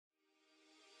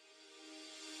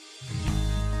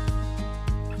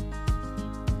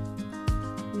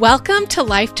Welcome to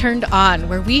Life Turned On,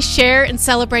 where we share and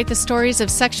celebrate the stories of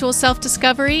sexual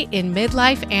self-discovery in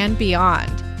midlife and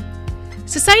beyond.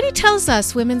 Society tells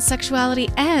us women's sexuality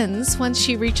ends once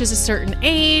she reaches a certain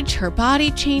age, her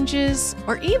body changes,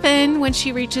 or even when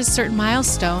she reaches certain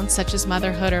milestones such as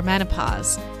motherhood or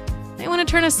menopause. They want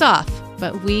to turn us off,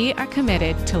 but we are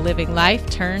committed to living life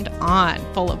turned on,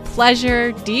 full of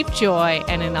pleasure, deep joy,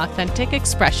 and an authentic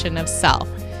expression of self.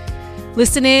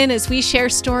 Listen in as we share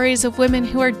stories of women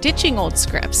who are ditching old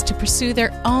scripts to pursue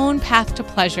their own path to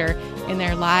pleasure in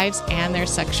their lives and their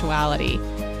sexuality.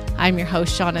 I'm your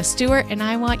host, Shauna Stewart, and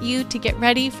I want you to get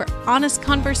ready for honest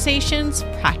conversations,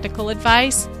 practical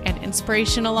advice, and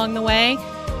inspiration along the way.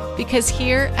 Because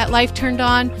here at Life Turned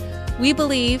On, we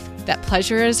believe that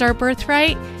pleasure is our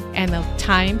birthright, and the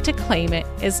time to claim it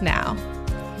is now.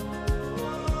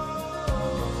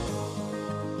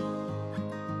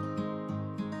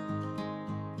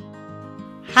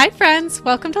 Hi, friends.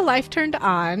 Welcome to Life Turned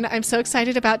On. I'm so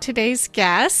excited about today's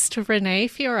guest, Renee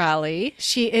Fiorelli.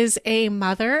 She is a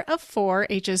mother of four,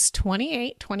 ages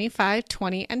 28, 25,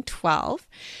 20, and 12.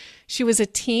 She was a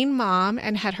teen mom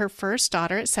and had her first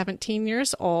daughter at 17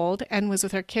 years old and was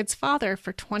with her kid's father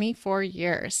for 24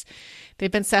 years.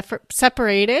 They've been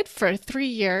separated for 3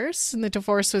 years, and the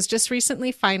divorce was just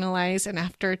recently finalized. And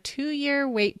after a 2-year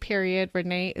wait period,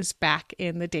 Renee is back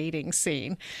in the dating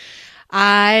scene.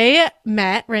 I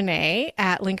met Renee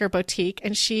at Linger Boutique,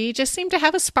 and she just seemed to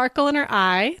have a sparkle in her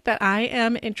eye that I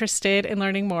am interested in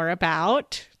learning more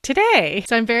about today.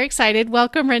 So I'm very excited.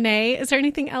 Welcome, Renee. Is there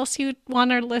anything else you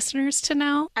want our listeners to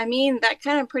know? I mean, that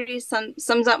kind of pretty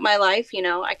sums up my life. You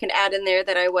know, I can add in there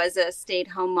that I was a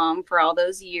stay-at-home mom for all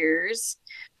those years.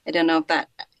 I don't know if that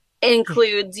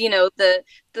includes,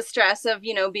 the stress of,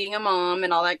 being a mom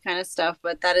and all that kind of stuff.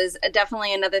 But that is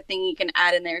definitely another thing you can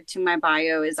add in there to my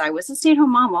bio is I was a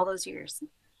stay-at-home mom all those years.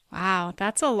 Wow,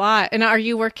 that's a lot. And are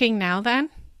you working now then?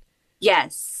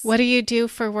 Yes. What do you do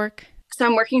for work? So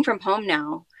I'm working from home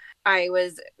now. I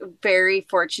was very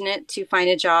fortunate to find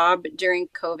a job during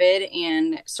COVID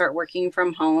and start working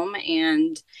from home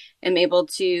and am able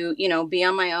to, be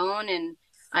on my own. And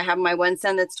I have my one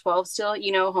son that's 12 still,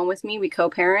 home with me. We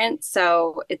co-parent.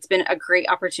 So it's been a great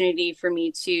opportunity for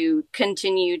me to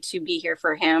continue to be here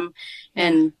for him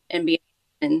and be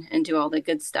and do all the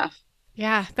good stuff.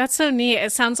 Yeah, that's so neat.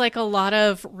 It sounds like a lot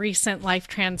of recent life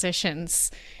transitions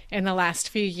in the last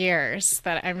few years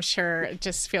that I'm sure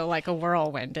just feel like a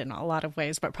whirlwind in a lot of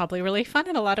ways, but probably really fun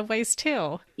in a lot of ways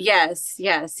too. Yes.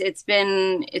 It's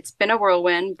been a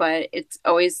whirlwind, but it's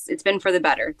been for the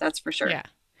better. That's for sure. Yeah.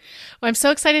 Well, I'm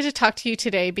so excited to talk to you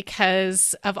today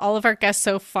because of all of our guests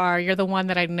so far, you're the one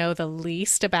that I know the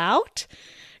least about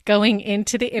going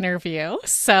into the interview.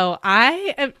 So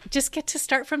I just get to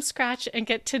start from scratch and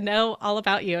get to know all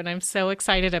about you. And I'm so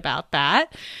excited about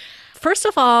that. First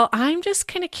of all, I'm just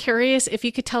kind of curious if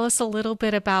you could tell us a little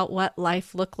bit about what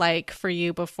life looked like for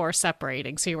you before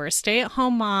separating. So you were a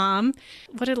stay-at-home mom.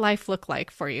 What did life look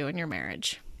like for you in your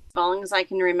marriage? As long as I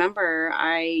can remember,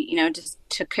 I, just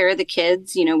took care of the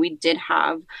kids. We did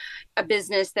have a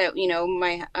business that,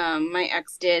 my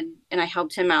ex did, and I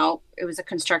helped him out. It was a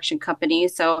construction company.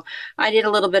 So I did a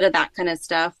little bit of that kind of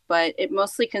stuff, but it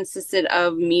mostly consisted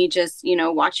of me just,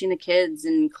 watching the kids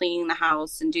and cleaning the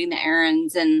house and doing the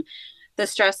errands and the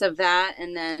stress of that.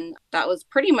 And then that was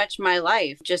pretty much my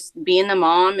life, just being the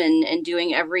mom and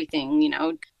doing everything,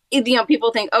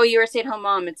 people think, oh, you're a stay-at-home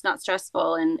mom, it's not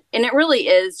stressful. And it really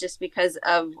is, just because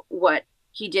of what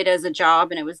he did as a job.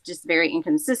 And it was just very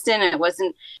inconsistent.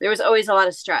 And there was always a lot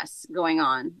of stress going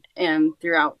on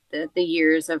throughout the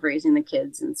years of raising the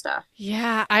kids and stuff.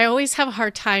 Yeah, I always have a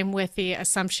hard time with the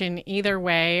assumption either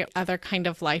way, other kind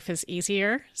of life is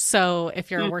easier. So if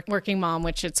you're a working mom,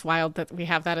 which it's wild that we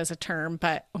have that as a term,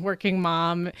 but working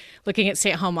mom, looking at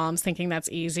stay-at-home moms thinking that's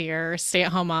easier,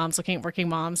 stay-at-home moms looking at working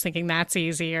moms thinking that's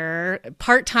easier.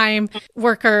 Part-time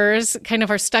workers kind of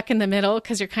are stuck in the middle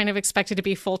because you're kind of expected to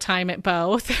be full-time at both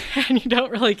and you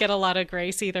don't really get a lot of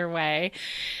grace either way.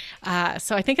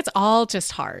 So I think it's all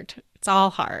just hard. It's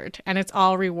all hard and it's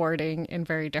all rewarding in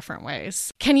very different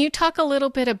ways. Can you talk a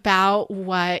little bit about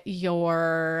what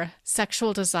your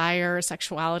sexual desire,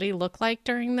 sexuality looked like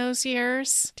during those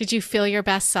years? Did you feel your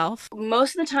best self?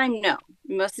 Most of the time, no.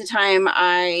 Most of the time,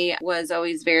 I was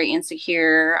always very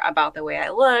insecure about the way I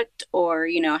looked or,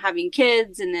 having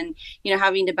kids and then,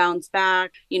 having to bounce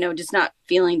back, just not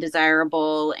feeling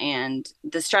desirable and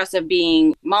the stress of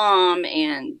being mom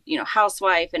and,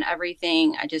 housewife and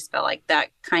everything. I just felt like that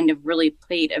kind of really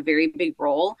played a very big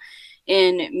role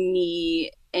in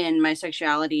me and my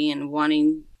sexuality and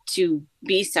wanting to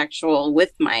be sexual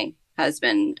with my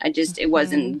husband. It Hmm.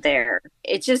 wasn't there.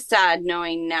 It's just sad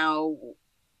knowing now.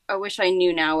 I wish I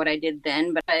knew now what I did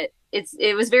then, but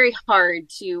it was very hard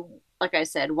to, like I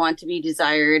said, want to be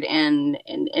desired and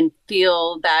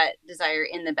feel that desire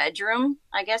in the bedroom,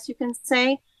 I guess you can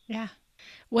say. Yeah.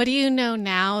 What do you know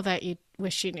now that you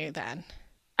wish you knew then?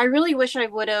 I really wish I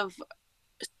would have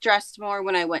stressed more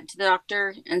when I went to the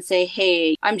doctor and say,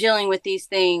 "Hey, I'm dealing with these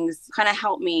things. Kind of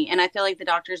help me." And I feel like the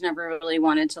doctors never really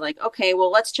wanted to like, "Okay,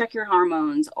 well, let's check your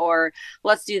hormones or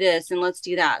let's do this and let's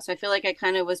do that." So I feel like I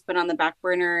kind of was put on the back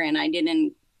burner and I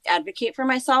didn't advocate for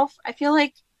myself. I feel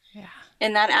like Yeah.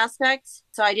 in that aspect.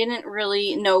 So I didn't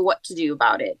really know what to do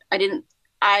about it.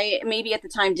 I maybe at the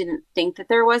time didn't think that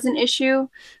there was an issue,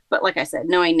 but like I said,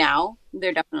 knowing now,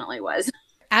 there definitely was.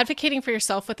 Advocating for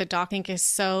yourself with a doc is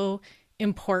so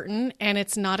important, and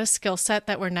it's not a skill set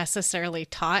that we're necessarily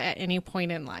taught at any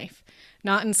point in life.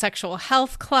 Not in sexual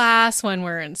health class, when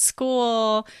we're in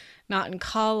school, not in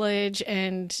college.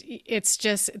 And it's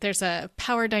just, there's a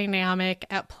power dynamic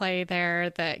at play there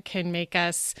that can make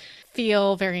us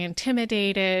feel very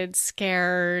intimidated,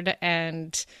 scared,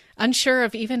 and unsure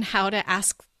of even how to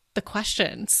ask the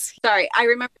questions. Sorry, I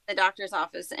remember the doctor's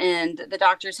office and the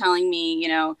doctor telling me,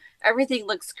 everything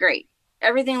looks great.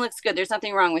 Everything looks good. There's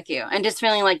nothing wrong with you. And just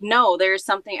feeling like, no, there's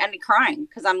something, and crying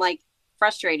because I'm like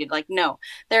frustrated, like, no,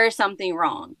 there is something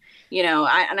wrong.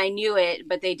 And I knew it,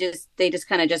 but they just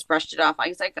kind of just brushed it off. I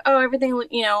was like, oh, everything,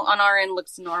 on our end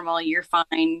looks normal. You're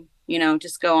fine.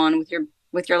 Just go on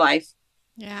with your life.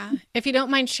 Yeah. If you don't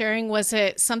mind sharing, was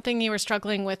it something you were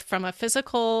struggling with from a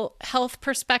physical health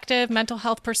perspective, mental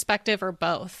health perspective, or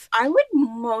both? I would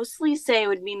mostly say it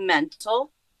would be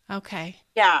mental. Okay.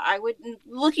 Yeah, I would,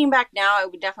 looking back now, I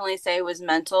would definitely say it was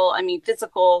mental. I mean,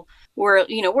 physical,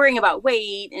 worrying about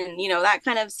weight and, that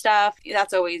kind of stuff.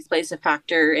 That's always plays a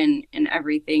factor in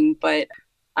everything. But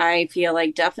I feel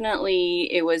like definitely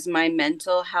it was my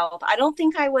mental health. I don't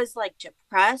think I was like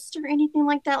depressed or anything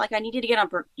like that. Like I needed to get on,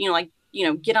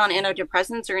 get on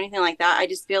antidepressants or anything like that. I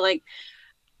just feel like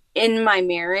in my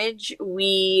marriage,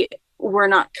 we were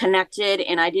not connected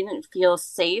and I didn't feel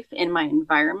safe in my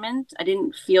environment. I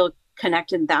didn't feel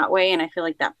connected that way. And I feel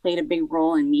like that played a big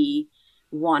role in me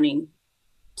wanting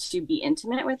to be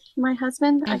intimate with my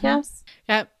husband, I Mm-hmm. guess.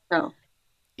 Yeah. So,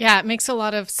 Yeah, it makes a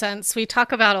lot of sense. We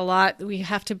talk about a lot, we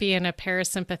have to be in a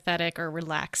parasympathetic or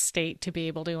relaxed state to be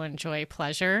able to enjoy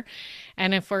pleasure.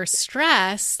 And if we're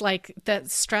stressed, like that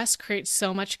stress creates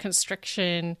so much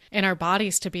constriction in our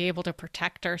bodies to be able to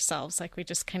protect ourselves. Like we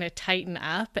just kind of tighten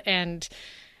up, and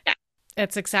yeah.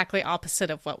 it's exactly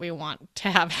opposite of what we want to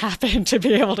have happen to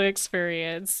be able to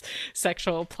experience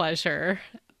sexual pleasure.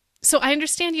 So I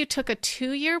understand you took a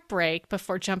 2-year break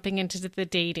before jumping into the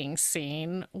dating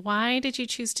scene. Why did you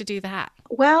choose to do that?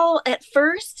 Well, at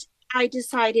first, I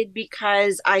decided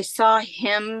because I saw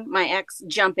him, my ex,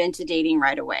 jump into dating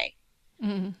right away.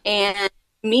 Mm-hmm. And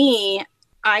me,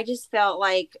 I just felt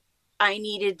like I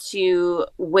needed to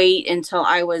wait until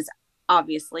I was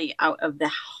obviously out of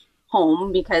the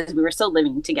home because we were still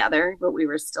living together, but we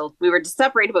were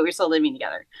separated, but we were still living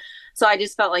together. So I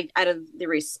just felt like out of the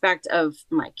respect of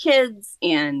my kids,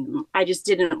 and I just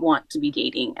didn't want to be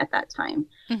dating at that time.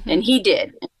 Mm-hmm. And he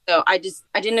did. So I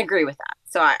didn't agree with that.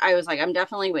 So I was like, I'm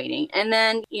definitely waiting. And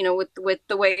then, with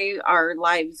the way our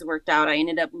lives worked out, I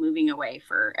ended up moving away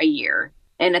for a year.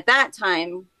 And at that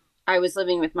time, I was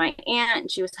living with my aunt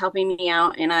and she was helping me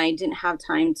out. And I didn't have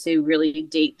time to really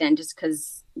date then just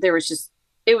because it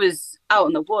was out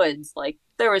in the woods. Like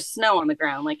there was snow on the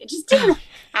ground. Like it just didn't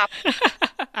happen.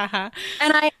 Uh-huh.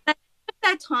 And I took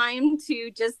that time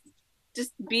to just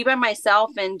be by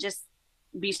myself and just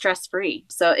be stress free.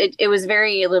 So it was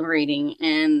very liberating.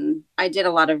 And I did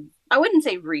a lot of, I wouldn't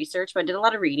say research, but I did a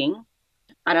lot of reading.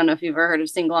 I don't know if you've ever heard of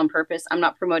Single on Purpose. I'm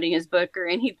not promoting his book or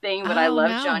anything, but Oh,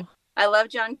 no. I love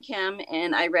John Kim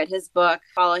and I read his book,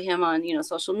 follow him on,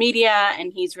 social media,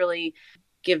 and he's really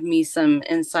given me some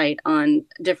insight on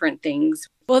different things.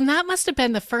 Well, and that must have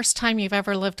been the first time you've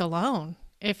ever lived alone.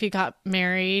 If you got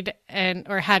married and,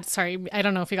 or had, sorry, I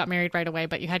don't know if you got married right away,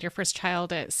 but you had your first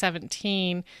child at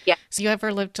 17. Yeah. So you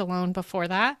ever lived alone before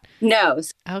that? No,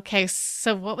 Okay.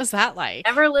 So what was that like?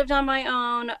 never lived on my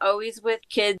own, always with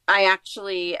kids. I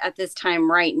actually, at this time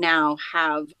right now,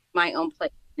 have my own place.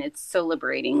 It's so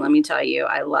liberating. Let me tell you,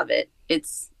 I love it.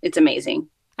 It's amazing.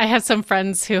 I have some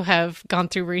friends who have gone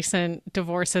through recent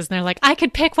divorces and they're like, I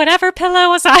could pick whatever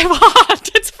pillows I want.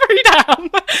 It's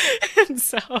freedom. and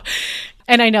so,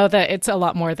 and I know that it's a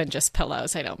lot more than just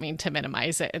pillows. I don't mean to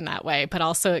minimize it in that way, but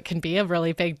also it can be a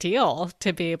really big deal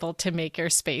to be able to make your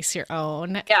space your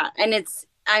own. Yeah, and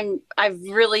I've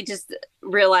really just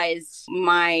realized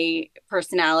my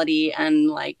personality and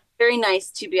like very nice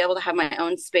to be able to have my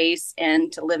own space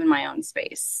and to live in my own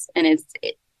space. And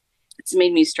it's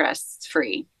made me stress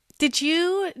free. Did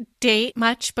you date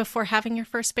much before having your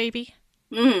first baby?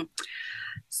 Mm.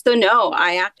 So no,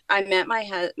 I met my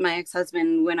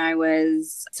ex-husband when I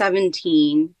was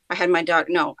 17. I had my daughter.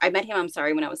 No, I met him, I'm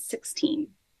sorry, when I was 16.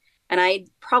 And I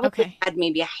probably Okay. had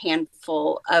maybe a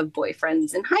handful of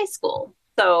boyfriends in high school.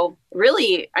 So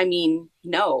really, I mean,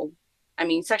 no. I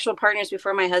mean, sexual partners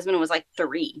before my husband was like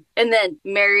three. And then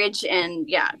marriage and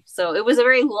yeah. So it was a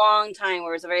very long time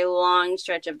where it was a very long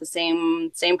stretch of the same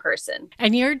person.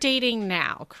 And you're dating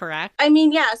now, correct? I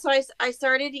mean, yeah. So I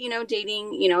started, dating,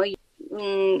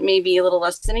 maybe a little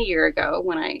less than a year ago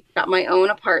when I got my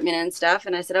own apartment and stuff.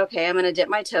 And I said, okay, I'm going to dip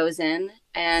my toes in.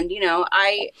 And,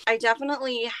 I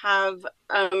definitely have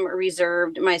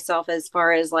reserved myself as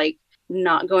far as like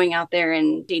not going out there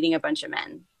and dating a bunch of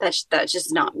men. That's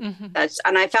just not me. Hmm.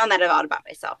 And I found that out about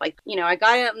myself. Like, I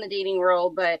got out in the dating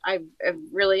world, but I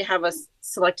really have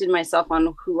selected myself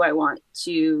on who I want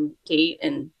to date.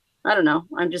 And I don't know.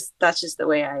 That's just the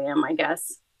way I am, I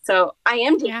guess. So I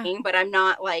am Yeah. dating, but I'm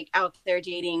not like out there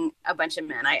dating a bunch of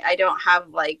men. I don't have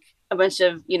like a bunch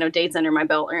of, dates under my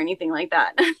belt or anything like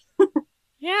that.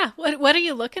 Yeah. What are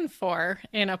you looking for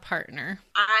in a partner?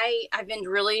 I've been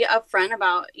really upfront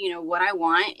about, what I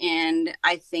want. And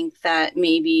I think that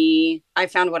maybe I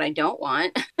found what I don't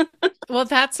want. Well,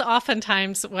 that's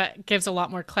oftentimes what gives a lot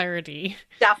more clarity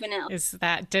Definitely. is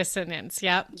that dissonance.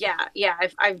 Yep. Yeah. Yeah.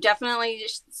 I've definitely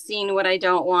seen what I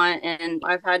don't want. And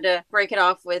I've had to break it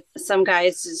off with some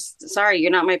guys. Just, sorry, you're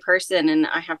not my person. And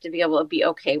I have to be able to be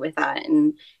okay with that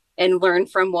and learn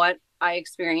from what I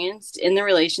experienced in the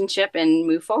relationship and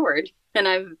move forward. And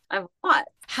I've a lot.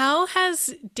 How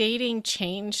has dating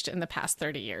changed in the past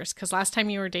 30 years? Because last time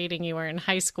you were dating, you were in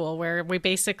high school where we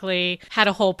basically had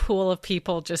a whole pool of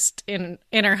people just in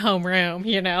our homeroom.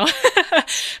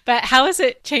 But how has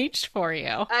it changed for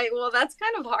you? Well, that's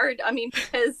kind of hard. I mean,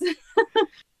 because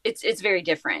it's very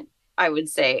different, I would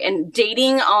say. And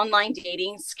online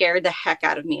dating scared the heck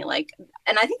out of me. Like,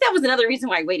 and I think that was another reason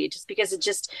why I waited, just because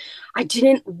I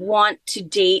didn't want to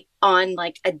date on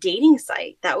like a dating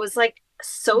site. That was like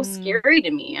so Mm. scary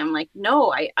to me. I'm like,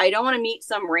 no, I don't want to meet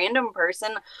some random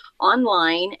person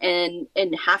online and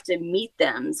have to meet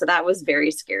them. So that was very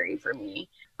scary for me.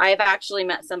 I have actually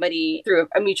met somebody through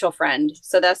a mutual friend.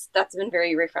 So that's been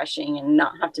very refreshing and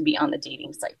not have to be on the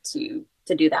dating site to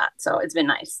do that. So it's been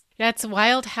nice. That's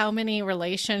wild how many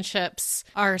relationships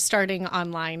are starting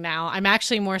online now. I'm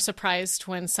actually more surprised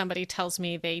when somebody tells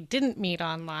me they didn't meet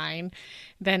online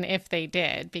than if they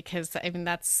did, because I mean,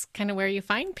 that's kind of where you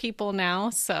find people now.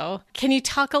 So, can you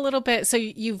talk a little bit? So,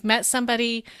 you've met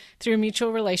somebody through a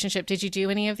mutual relationship. Did you do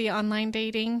any of the online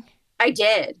dating? I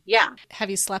did. Yeah. Have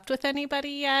you slept with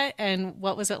anybody yet? And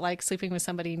what was it like sleeping with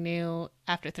somebody new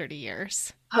after 30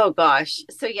 years? Oh gosh.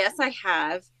 So yes, I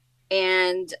have.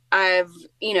 And I've,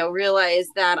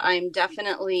 realized that I'm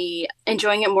definitely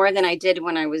enjoying it more than I did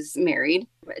when I was married.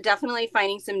 Definitely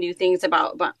finding some new things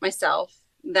about myself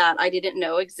that I didn't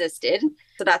know existed.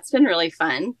 So that's been really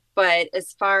fun. But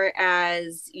as far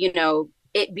as,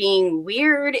 it being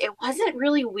weird, it wasn't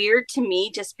really weird to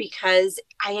me just because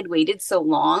I had waited so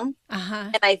long. Uh huh.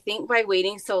 And I think by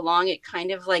waiting so long, it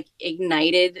kind of like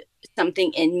ignited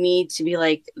something in me to be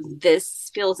like,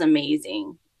 this feels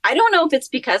amazing. I don't know if it's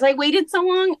because I waited so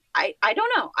long. I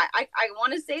don't know. I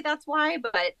want to say that's why,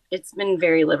 but it's been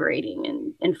very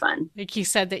liberating and fun. Like you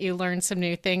said that you learned some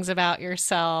new things about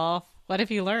yourself. What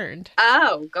have you learned?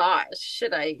 Oh gosh,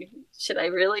 should I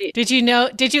really? Did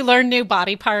you learn new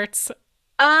body parts?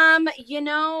 Um, you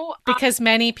know, Because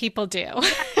many people do.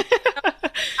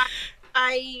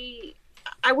 I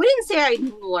I wouldn't say I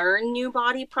learned new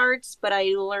body parts, but I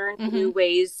learned new Hmm.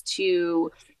 ways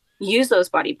to use those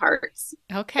body parts, if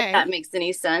that Okay. makes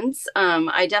any sense.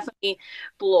 I definitely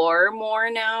explore more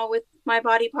now with my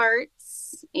body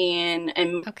parts and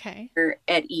am Okay. more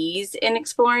at ease in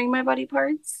exploring my body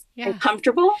parts and Yeah.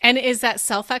 comfortable. And is that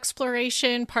self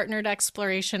exploration, partnered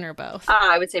exploration, or both?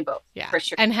 I would say both Yeah. for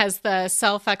sure. And has the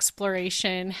self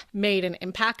exploration made an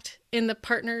impact in the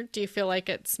partner? Do you feel like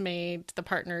it's made the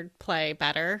partnered play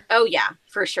better? Oh yeah,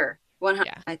 for sure. 100.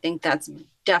 Yeah. I think that's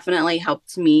definitely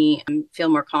helped me feel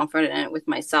more confident with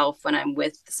myself when I'm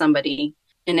with somebody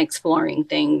and exploring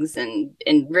things and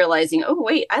realizing, oh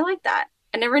wait, I like that.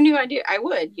 I never knew I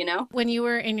would. When you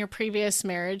were in your previous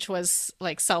marriage, was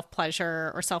like self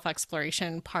pleasure or self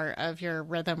exploration part of your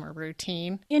rhythm or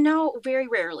routine? Very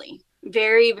rarely.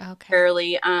 Very Okay.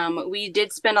 rarely. We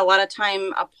did spend a lot of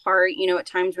time apart, at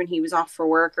times when he was off for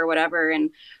work or whatever.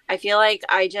 And I feel like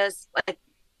I just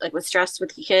like with stress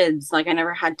with the kids, like I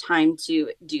never had time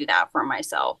to do that for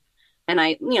myself.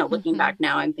 And looking Hmm. back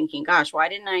now, I'm thinking, gosh, why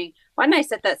didn't I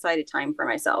set that side of time for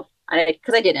myself?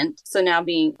 Because I didn't. So now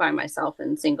being by myself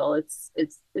and single, it's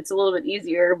a little bit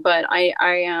easier, but I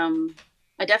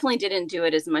definitely didn't do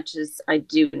it as much as I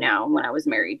do now when I was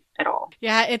married at all.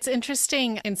 Yeah, it's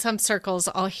interesting. In some circles,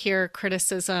 I'll hear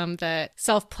criticism that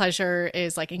self pleasure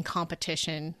is like in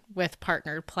competition with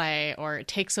partnered play or it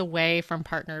takes away from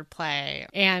partnered play.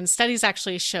 And studies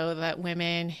actually show that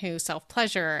women who self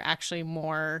pleasure are actually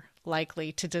more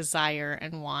likely to desire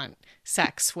and want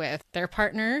sex with their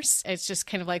partners. It's just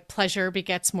kind of like pleasure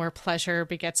begets more pleasure.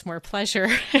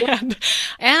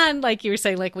 And like you were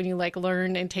saying, like when you like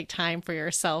learn and take time for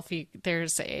yourself, I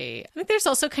think there's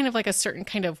also kind of like a certain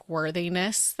kind of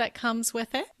worthiness that comes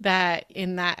with it, that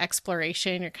in that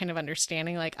exploration you're kind of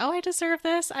understanding like, oh, I deserve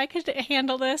this, I could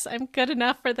handle this, I'm good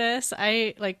enough for this.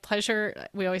 I like pleasure,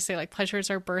 we always say like pleasure is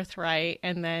our birthright,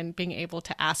 and then being able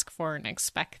to ask for and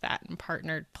expect that in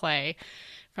partnered play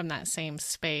from that same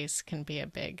space can be a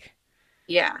big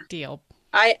Yeah. deal.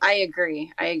 I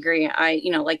agree. I agree.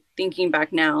 Like thinking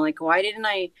back now, like why didn't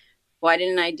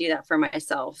I do that for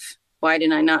myself? Why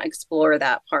didn't I not explore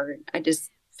that part? I just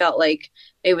felt like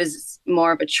it was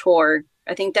more of a chore.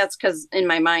 I think that's because in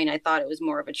my mind I thought it was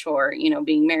more of a chore,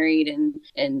 being married,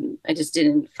 and I just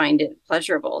didn't find it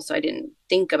pleasurable. So I didn't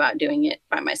think about doing it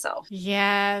by myself.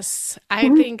 Yes, I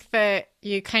think that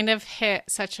you kind of hit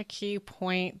such a key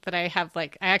point that I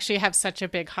actually have such a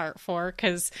big heart for,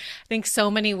 because I think so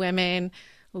many women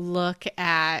look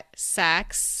at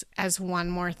sex as one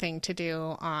more thing to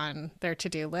do on their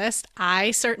to-do list.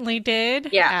 I certainly did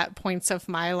Yeah. at points of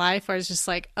my life where I was just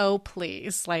like, oh,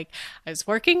 please. Like I was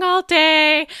working all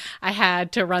day. I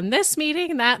had to run this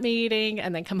meeting, that meeting,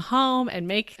 and then come home and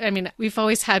we've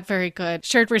always had very good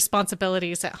shared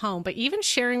responsibilities at home, but even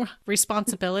sharing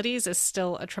responsibilities is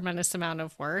still a tremendous amount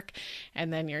of work.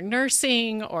 And then you're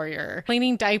nursing or you're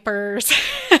cleaning diapers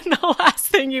and the last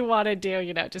thing you want to do,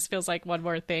 it just feels like one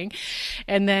more thing.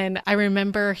 And then I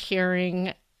remember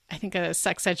hearing, I think a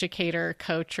sex educator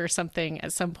coach or something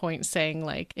at some point saying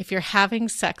like, if you're having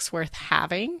sex worth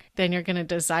having, then you're going to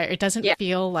desire, it doesn't Yeah.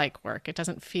 feel like work. It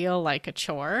doesn't feel like a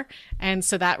chore. And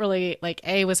so that really like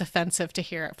A, was offensive to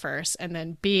hear at first. And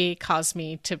then B, caused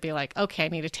me to be like, okay, I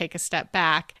need to take a step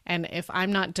back. And if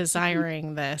I'm not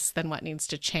desiring this, then what needs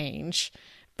to change,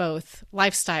 both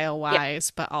lifestyle Yeah.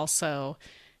 wise, but also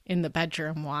in the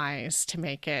bedroom wise, to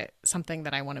make it something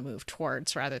that I want to move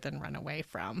towards rather than run away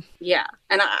from. Yeah.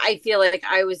 And I feel like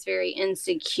I was very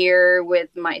insecure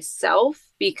with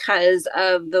myself because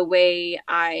of the way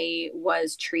I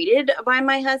was treated by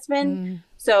my husband. Mm,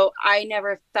 So I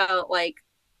never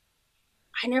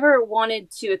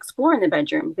wanted to explore in the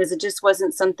bedroom because it just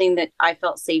wasn't something that I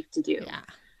felt safe to do. yeah.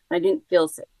 I didn't feel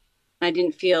safe. I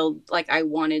didn't feel like I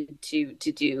wanted to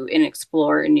do and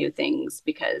explore new things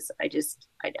because I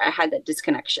had that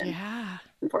disconnection, Yeah.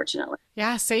 unfortunately.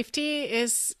 Yeah, safety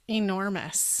is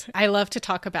enormous. I love to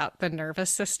talk about the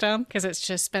nervous system because it's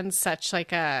just been such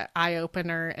like a eye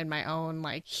opener in my own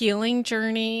like healing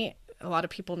journey. A lot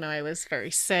of people know I was very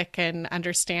sick, and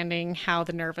understanding how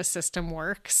the nervous system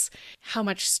works, how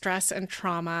much stress and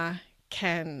trauma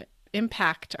can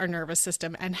impact our nervous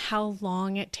system, and how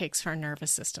long it takes for our nervous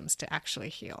systems to actually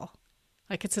heal.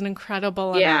 Like it's an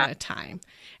incredible Yeah. amount of time.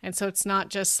 And so it's not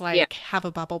just Yeah. like have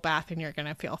a bubble bath and you're going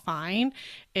to feel fine.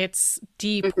 It's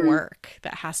deep Hmm. work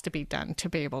that has to be done to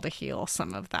be able to heal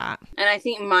some of that. And I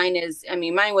think mine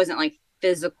wasn't like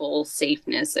physical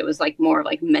safeness. It was like more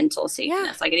like mental Yeah.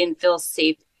 safeness. Like I didn't feel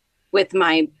safe with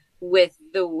with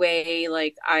the way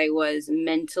like I was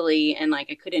mentally, and like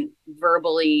I couldn't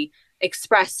verbally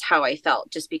express how I felt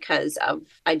just because of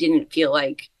I didn't feel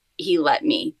like he let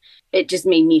me. It just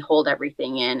made me hold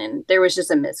everything in, and there was just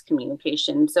a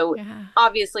miscommunication. So Yeah.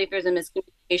 obviously if there's a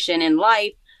miscommunication in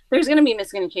life, there's going to be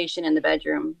miscommunication in the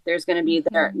bedroom. There's going to be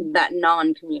Hmm. that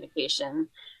non-communication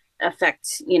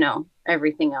affect,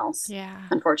 everything else, Yeah.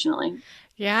 unfortunately.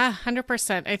 Yeah,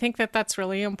 100%. I think that that's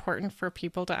really important for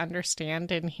people to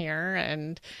understand and hear,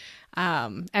 and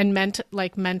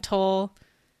mental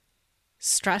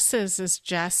stresses is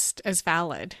just as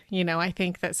valid. I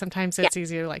think that sometimes Yeah. it's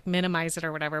easy to like minimize it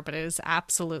or whatever, but it is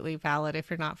absolutely valid. If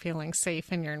you're not feeling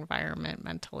safe in your environment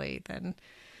mentally, then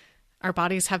our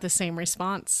bodies have the same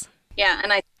response. Yeah.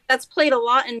 And that's played a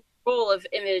lot in the role of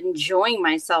enjoying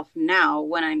myself now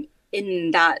when I'm in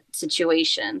that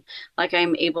situation. Like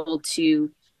I'm able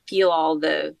to feel all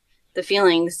the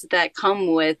feelings that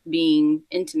come with being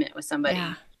intimate with Yeah. somebody.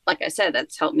 Like I said,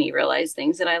 that's helped me realize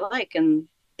things that I like and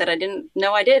that I didn't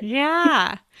know I did.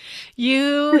 Yeah.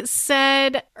 You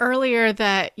said earlier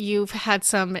that you've had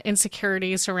some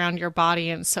insecurities around your body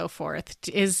and so forth.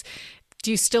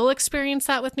 Do you still experience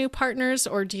that with new partners,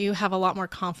 or do you have a lot more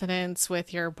confidence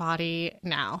with your body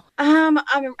now? I'm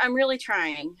really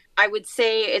trying. I would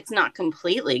say it's not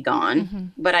completely gone, Mm-hmm.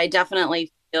 but I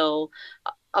definitely feel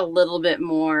a little bit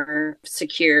more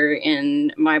secure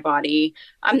in my body.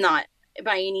 I'm not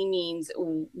by any means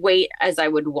weight as I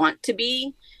would want to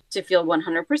be to feel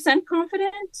 100%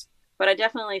 confident, but I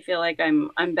definitely feel like I'm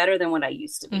better than what I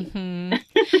used to be. Mm-hmm.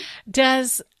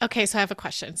 Okay, so I have a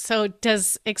question. So,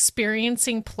 does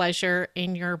experiencing pleasure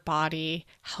in your body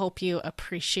help you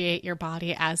appreciate your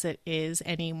body as it is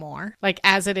anymore? Like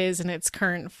as it is in its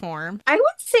current form? I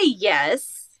would say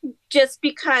yes, just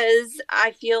because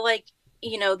I feel like,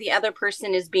 the other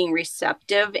person is being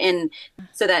receptive. And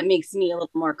so that makes me a little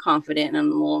more confident and a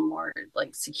little more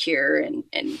like secure and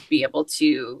be able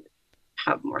to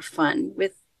have more fun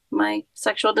with my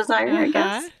sexual desire, I Uh-huh.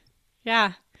 guess.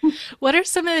 Yeah. What are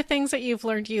some of the things that you've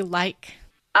learned you like?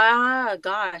 Ah,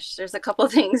 gosh, there's a couple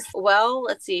of things. Well,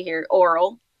 let's see here.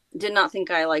 Oral. Did not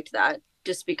think I liked that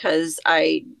just because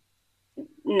I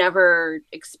never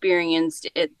experienced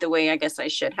it the way I guess I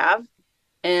should have.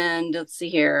 And let's see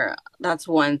here. That's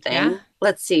one Yeah. thing.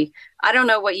 Let's see. I don't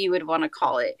know what you would want to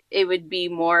call it. It would be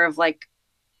more of like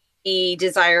the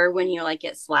desire when you like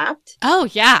get slapped. Oh,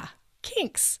 yeah.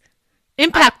 Kinks. I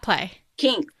Impact play.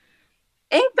 kink.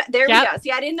 There we Yep. go.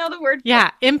 See, I didn't know the word for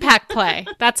Yeah. Impact play.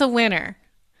 That's a winner.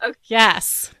 it. Okay.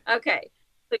 Yes. Okay.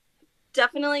 So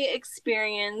definitely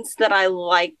experience that I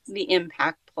liked the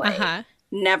impact Uh play. huh.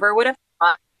 Never would have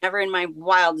thought, never in my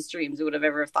wildest dreams would have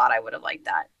ever thought I would have liked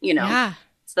that. Yeah.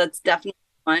 So that's definitely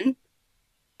fun.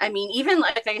 I mean, even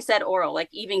like I said, oral, like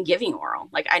even giving oral,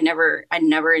 like I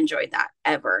never enjoyed that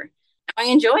ever. I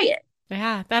enjoy it.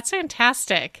 Yeah, that's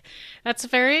fantastic. That's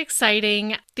very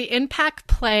exciting. The impact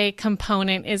play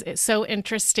component is it's so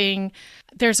interesting.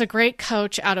 There's a great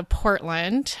coach out of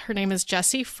Portland. Her name is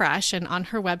Jessie Fresh, and on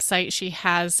her website, she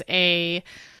has a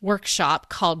workshop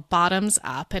called Bottoms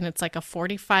Up, and it's like a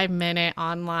 45-minute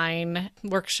online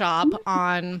workshop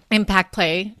on impact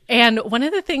play. And one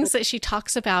of the things that she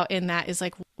talks about in that is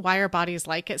like why our bodies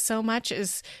like it so much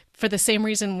is for the same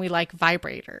reason we like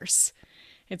vibrators.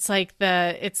 It's like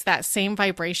it's that same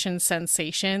vibration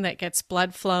sensation that gets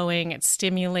blood flowing, it's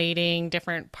stimulating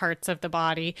different parts of the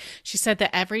body. She said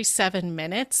that every 7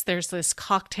 minutes, there's this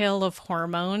cocktail of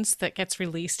hormones that gets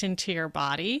released into your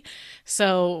body.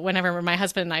 So whenever my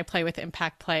husband and I play with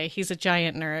impact play, he's a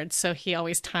giant nerd. So he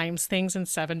always times things in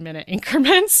 7 minute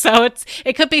increments. So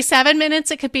it could be 7 minutes,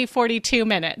 it could be 42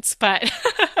 minutes, but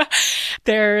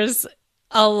there's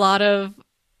a lot of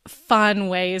fun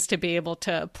ways to be able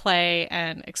to play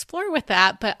and explore with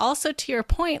that. But also to your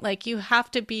point, like you have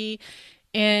to be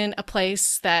in a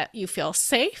place that you feel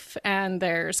safe and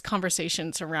there's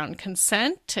conversations around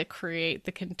consent to create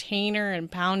the container and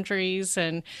boundaries.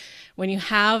 And when you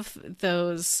have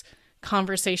those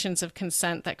conversations of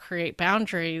consent that create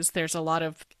boundaries, there's a lot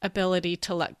of ability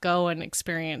to let go and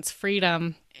experience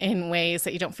freedom in ways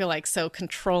that you don't feel like so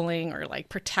controlling or like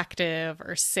protective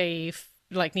or safe,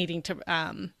 like needing to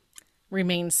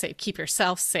remain safe, keep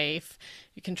yourself safe.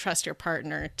 You can trust your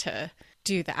partner to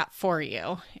do that for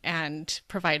you and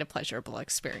provide a pleasurable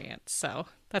experience. So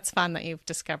that's fun that you've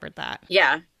discovered that.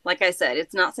 Yeah. Like I said,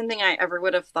 it's not something I ever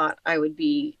would have thought I would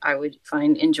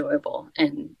find enjoyable.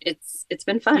 And it's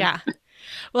been fun. Yeah.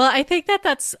 Well, I think that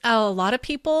that's a lot of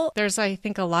people. There's, I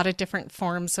think, a lot of different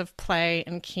forms of play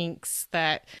and kinks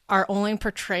that are only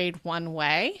portrayed one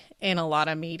way in a lot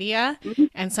of media. Mhm.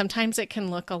 And sometimes it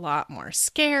can look a lot more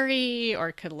scary or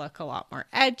it could look a lot more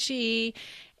edgy.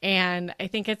 And I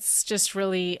think it's just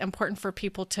really important for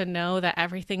people to know that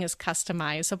everything is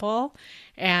customizable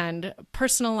and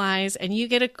personalized, and you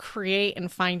get to create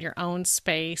and find your own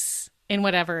space in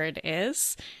whatever it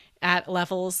is at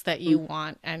levels that you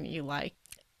want and you like.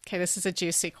 Okay, this is a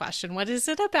juicy question. What is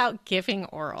it about giving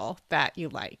oral that you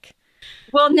like?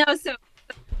 Well, no, so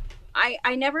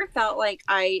I never felt like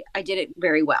I did it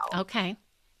very well. Okay.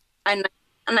 And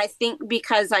and I think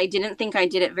because I didn't think I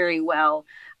did it very well,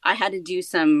 I had to do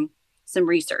some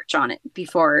research on it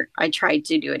before I tried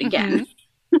to do it Mm-hmm. again.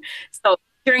 So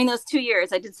during those 2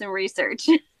 years, I did some research.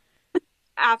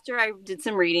 After I did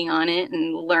some reading on it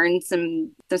and learned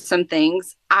some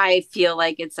things, I feel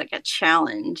like it's like a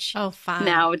challenge Oh, fun.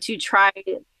 now to try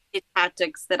the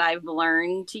tactics that I've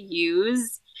learned to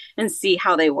use and see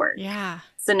how they work. Yeah.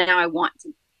 So now I want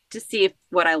to see if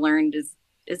what I learned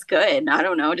is good. I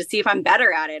don't know, to see if I'm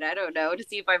better at it. I don't know, to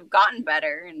see if I've gotten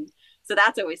better. And so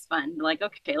that's always fun. Like,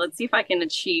 okay, let's see if I can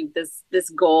achieve this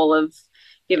goal of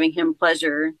giving him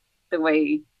pleasure the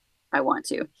way I want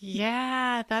to.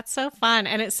 Yeah, that's so fun.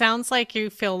 And it sounds like you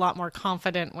feel a lot more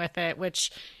confident with it,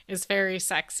 which is very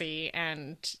sexy.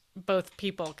 And both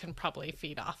people can probably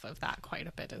feed off of that quite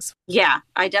a bit as Yeah,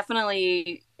 I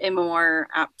definitely am more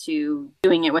apt to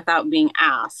doing it without being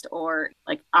asked, or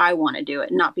like I want to do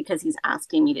it, not because he's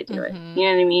asking me to do well. it. You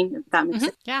know what I mean? If that makes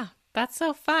sense. Yeah, that's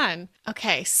so fun.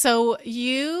 Okay, so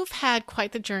you've had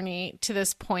quite the journey to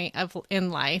this point of in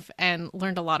life and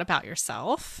learned a lot about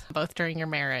yourself, both during your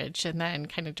marriage and then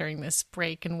kind of during this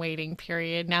break and waiting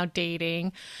period, now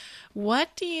dating. What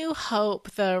do you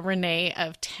hope the Renee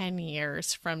of 10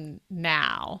 years from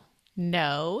now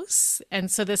knows? And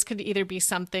so this could either be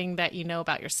something that you know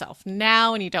about yourself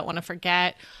now and you don't want to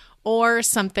forget, or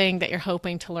something that you're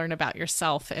hoping to learn about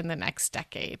yourself in the next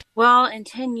decade. Well, in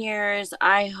 10 years,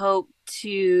 I hope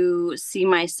to see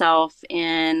myself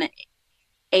in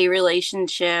a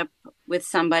relationship with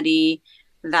somebody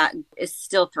that is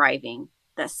still thriving,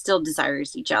 that still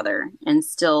desires each other and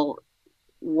still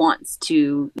wants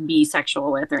to be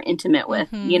sexual with or intimate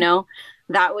with, you Mm-hmm. know?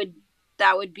 That would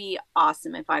that would be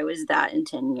awesome if I was that in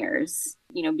 10 years.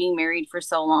 You know, being married for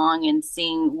so long and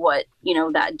seeing what,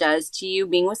 that does to you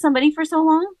being with somebody for so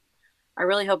long. I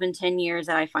really hope in 10 years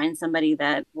that I find somebody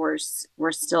that we're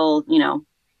still,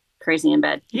 crazy in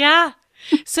bed. Yeah.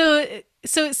 So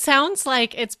it sounds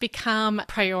like it's become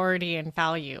priority and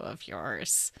value of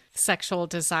yours, sexual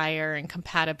desire and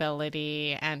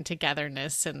compatibility and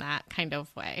togetherness in that kind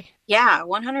of way. Yeah,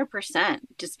 100%.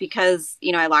 Just because,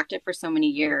 I lacked it for so many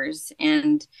years,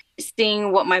 and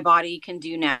seeing what my body can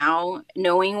do now,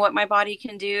 knowing what my body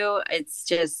can do,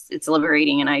 it's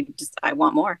liberating, and I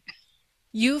want more.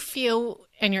 You feel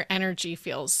and your energy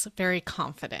feels very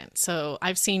confident. So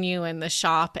I've seen you in the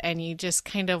shop and you just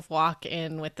kind of walk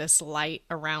in with this light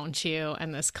around you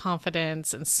and this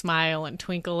confidence and smile and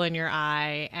twinkle in your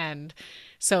eye and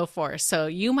so forth. So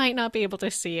you might not be able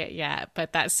to see it yet,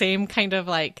 but that same kind of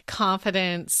like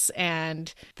confidence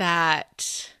and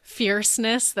that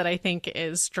fierceness that I think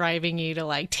is driving you to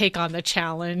like take on the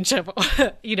challenge of,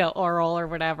 oral or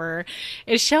whatever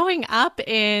is showing up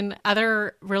in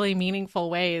other really meaningful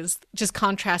ways, just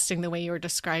contrasting the way you were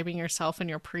describing yourself in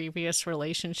your previous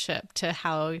relationship to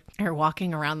how you're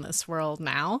walking around this world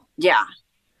now. Yeah.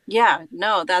 Yeah,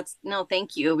 no, no,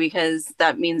 thank you, because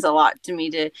that means a lot to me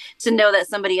to know that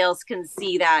somebody else can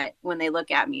see that when they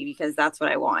look at me, because that's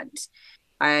what I want.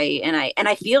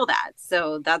 I feel that.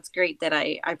 So that's great that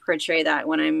I portray that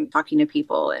when I'm talking to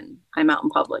people and I'm out in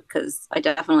public, because I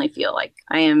definitely feel like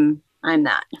I'm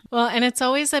that. Well, and it's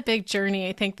always a big journey.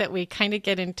 I think that we kind of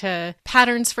get into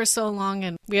patterns for so long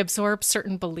and we absorb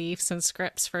certain beliefs and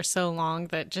scripts for so long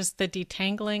that just the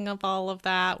detangling of all of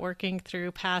that, working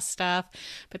through past stuff,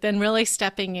 but then really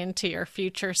stepping into your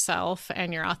future self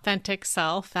and your authentic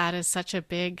self, that is such a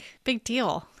big, big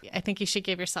deal. I think you should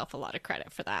give yourself a lot of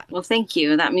credit for that. Well, thank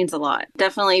you. That means a lot.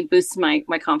 Definitely boosts my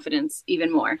confidence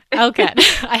even more. Oh, good.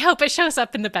 I hope it shows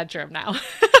up in the bedroom now.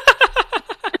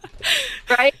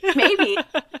 Right? Maybe.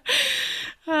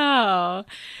 Oh,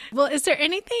 well, is there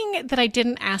anything that I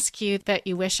didn't ask you that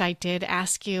you wish I did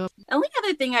ask you? The only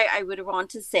other thing I would want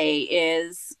to say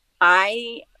is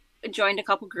I joined a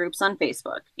couple groups on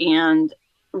Facebook, and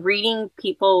reading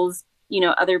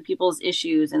other people's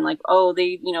issues, and like, oh,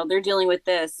 they're dealing with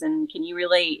this, and can you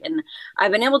relate? And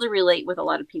I've been able to relate with a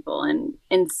lot of people,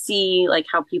 and see like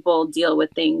how people deal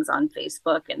with things on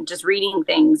Facebook, and just reading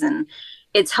things, and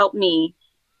it's helped me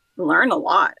learn a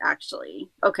lot, actually.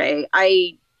 Okay,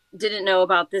 I didn't know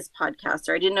about this podcast,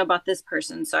 or I didn't know about this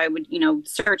person, so I would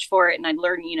search for it, and I'd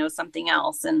learn something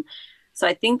else. And so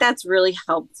I think that's really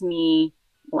helped me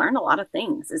learn a lot of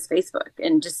things, is Facebook,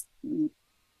 and just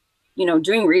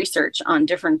doing research on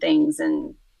different things,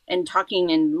 and talking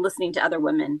and listening to other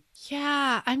women.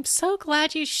 Yeah, I'm so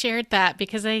glad you shared that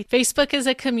because Facebook is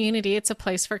a community. It's a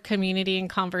place for community and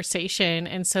conversation.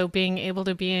 And so being able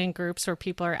to be in groups where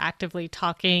people are actively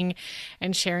talking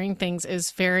and sharing things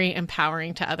is very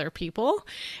empowering to other people.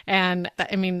 And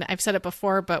I mean, I've said it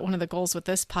before, but one of the goals with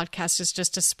this podcast is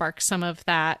just to spark some of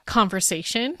that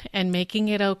conversation and making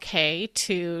it okay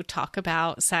to talk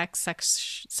about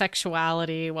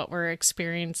sexuality, what we're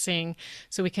experiencing,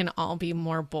 so we can all be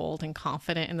more bold and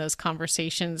confident in those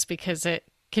conversations, because it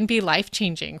can be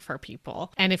life-changing for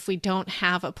people. And if we don't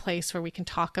have a place where we can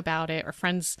talk about it or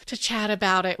friends to chat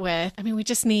about it with, I mean, we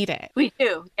just need it. We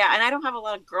do. Yeah, and I don't have a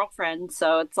lot of girlfriends,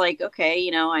 so it's like, okay,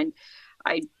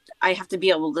 I I have to be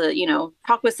able to,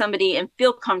 talk with somebody and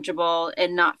feel comfortable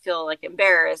and not feel like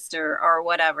embarrassed or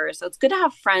whatever. So it's good to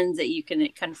have friends that you can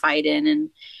confide in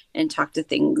and talk to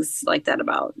things like that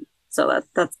about. So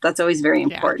that's always very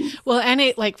Yeah. important. Well, and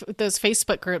it like those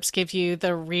Facebook groups give you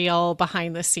the real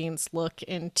behind the scenes look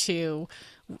into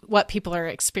what people are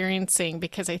experiencing,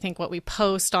 because I think what we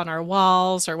post on our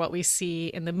walls or what we see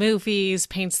in the movies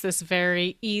paints this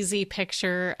very easy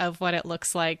picture of what it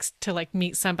looks like to like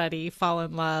meet somebody, fall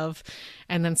in love,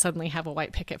 and then suddenly have a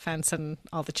white picket fence and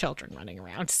all the children running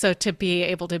around. So to be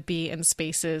able to be in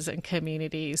spaces and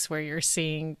communities where you're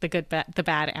seeing the good, the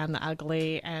bad, and the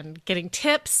ugly, and getting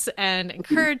tips and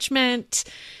encouragement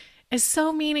is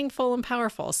so meaningful and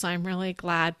powerful. So I'm really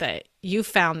glad that you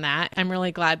found that. I'm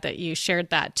really glad that you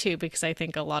shared that too, because I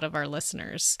think a lot of our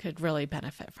listeners could really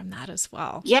benefit from that as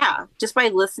well. Yeah, just by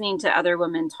listening to other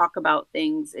women talk about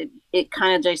things, it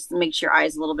kind of just makes your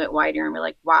eyes a little bit wider and be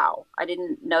like, wow, I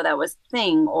didn't know that was a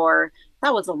thing, or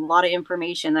that was a lot of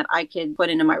information that I could put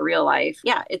into my real life.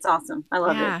 Yeah, it's awesome. I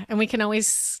love it. Yeah, and we can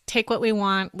always take what we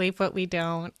want, leave what we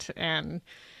don't, and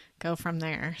go from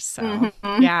there. So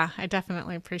yeah, I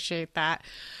definitely appreciate that.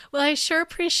 Well, I sure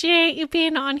appreciate you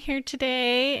being on here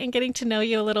today and getting to know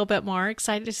you a little bit more.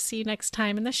 Excited to see you next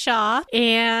time in the shop.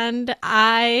 And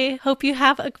I hope you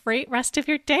have a great rest of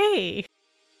your day.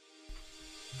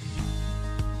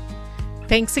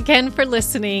 Thanks again for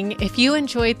listening. If you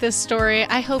enjoyed this story,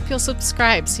 I hope you'll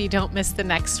subscribe so you don't miss the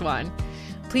next one.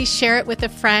 Please share it with a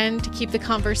friend to keep the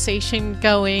conversation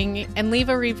going, and leave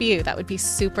a review. That would be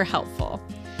super helpful.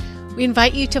 We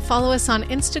invite you to follow us on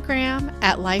Instagram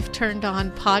at Life Turned On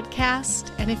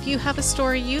Podcast. And if you have a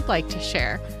story you'd like to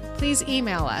share, please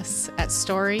email us at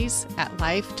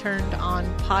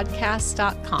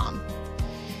stories@lifeturnedonpodcast.com.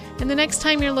 And the next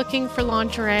time you're looking for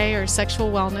lingerie or sexual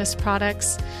wellness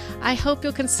products, I hope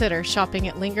you'll consider shopping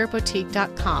at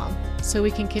lingerboutique.com so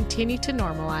we can continue to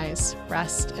normalize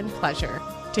rest and pleasure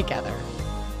together.